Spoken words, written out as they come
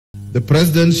The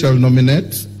President shall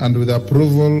nominate and with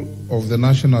approval of the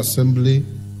National Assembly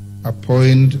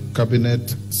appoint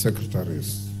Cabinet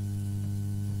Secretaries.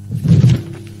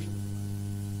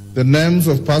 The names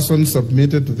of persons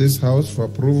submitted to this House for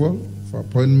approval for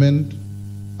appointment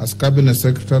as Cabinet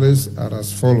Secretaries are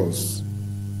as follows.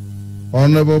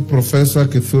 Honorable Professor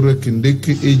Kithure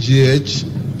Kindiki, EGH,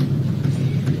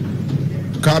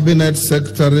 Cabinet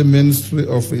Secretary, Ministry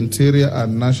of Interior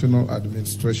and National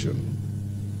Administration.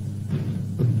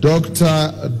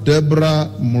 Dr.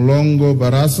 Deborah Mulongo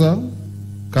Barasa,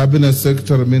 Cabinet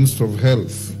Secretary, Ministry of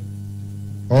Health.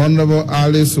 Honorable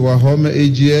Alice Wahome,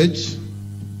 EGH,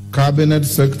 Cabinet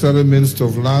Secretary, Ministry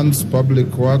of Lands, Public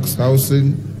Works,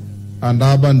 Housing and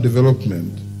Urban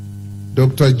Development.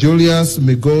 Dr. Julius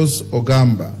Migos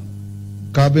Ogamba,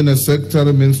 Cabinet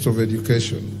Secretary, Ministry of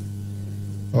Education.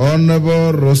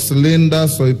 Honorable Roslinda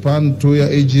Soipan Tuya,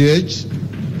 EGH,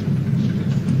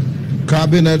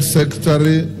 Cabinet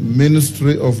Secretary,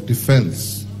 Ministry of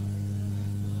Defense.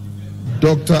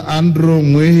 Dr. Andrew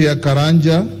Mwihia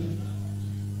Karanja,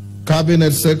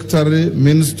 Cabinet Secretary,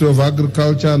 Ministry of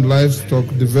Agriculture and Livestock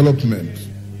Development.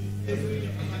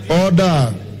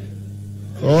 Order.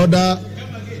 Order.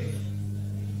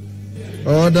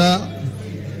 Order.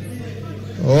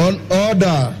 On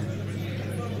order.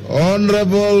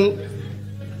 Honorable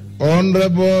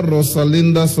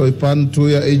Rosalinda Soipan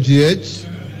Tuya, AGH,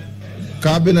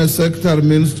 Cabinet Secretary,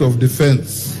 Ministry of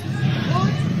Defense.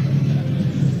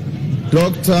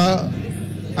 Dr.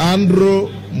 Andrew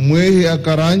Mwihia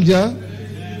Karanja,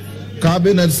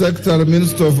 Cabinet Secretary,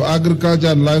 Ministry of Agriculture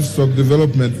and Livestock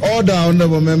Development. Order,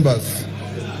 honorable members.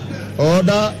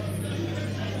 Order.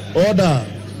 Order.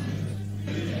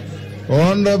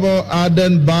 Honorable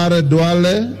Aden Bare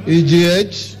Duale,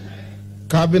 EGH,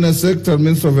 Cabinet Secretary,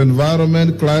 Minister of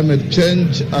Environment, Climate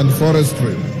Change and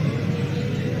Forestry.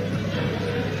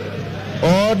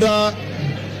 Order.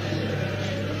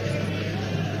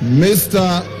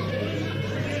 Mr.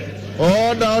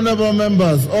 Order, honorable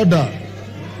members, order.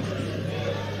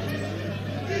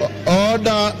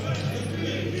 Order.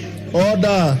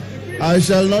 Order. I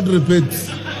shall not repeat.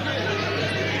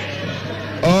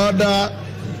 Order.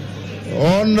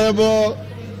 Honorable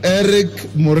Eric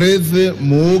Murithi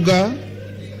Muuga,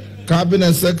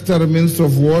 Cabinet Secretary, Minister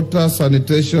of Water,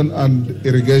 Sanitation and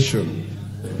Irrigation.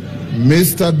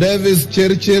 Mr. Davis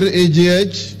Chirchir,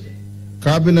 EGH,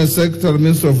 Cabinet Secretary,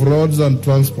 Minister of Roads and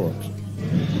Transport.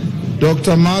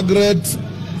 Dr. Margaret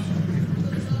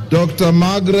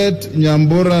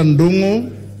Nyambura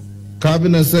Ndungu,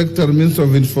 Cabinet Secretary, Minister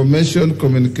of Information,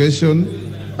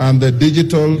 Communication and the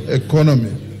Digital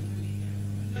Economy.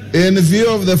 In view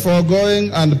of the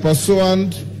foregoing and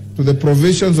pursuant to the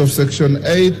provisions of Section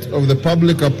 8 of the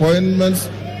Public Appointments,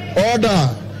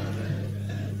 order.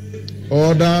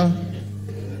 Order.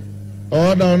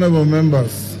 Order, honorable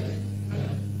members.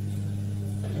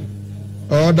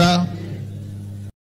 Order.